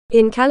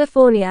In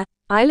California,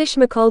 Eilish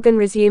McColgan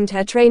resumed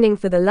her training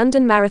for the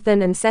London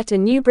Marathon and set a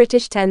new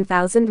British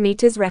 10,000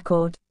 metres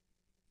record.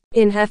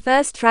 In her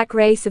first track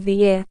race of the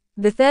year,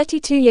 the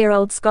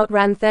 32-year-old Scot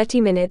ran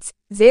 30 minutes,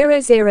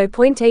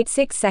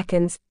 00.86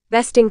 seconds,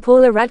 besting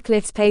Paula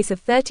Radcliffe's pace of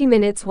 30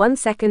 minutes 1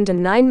 second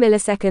and 9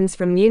 milliseconds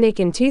from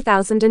Munich in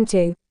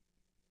 2002.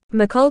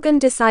 McColgan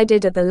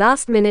decided at the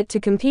last minute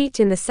to compete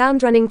in the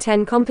Soundrunning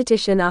 10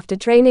 competition after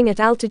training at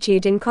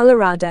altitude in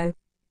Colorado.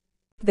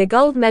 The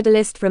gold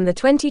medalist from the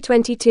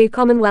 2022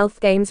 Commonwealth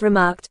Games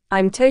remarked,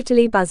 "I'm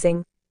totally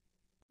buzzing.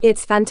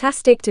 It's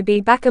fantastic to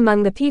be back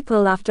among the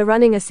people after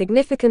running a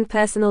significant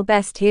personal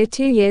best here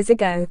 2 years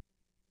ago.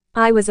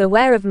 I was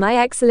aware of my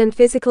excellent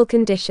physical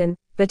condition,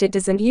 but it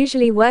doesn't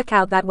usually work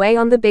out that way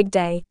on the big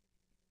day."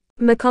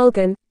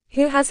 McColgan,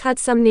 who has had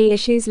some knee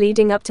issues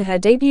leading up to her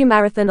debut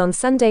marathon on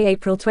Sunday,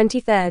 April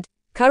 23,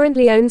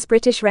 currently owns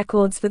British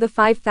records for the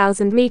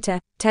 5,000 metre,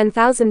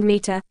 10,000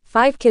 metre,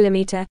 5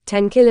 km,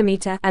 10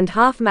 km, and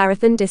half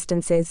marathon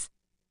distances.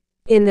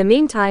 In the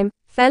meantime,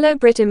 fellow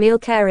Brit Emil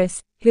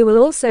Keris, who will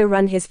also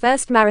run his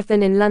first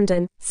marathon in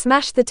London,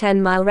 smashed the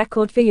 10-mile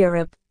record for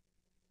Europe.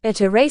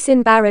 At a race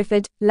in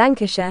Barrowford,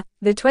 Lancashire,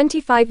 the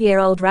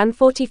 25-year-old ran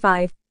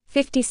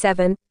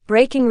 45:57,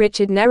 breaking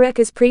Richard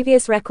Nerurke's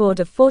previous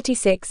record of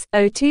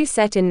 46:02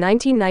 set in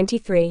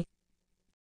 1993.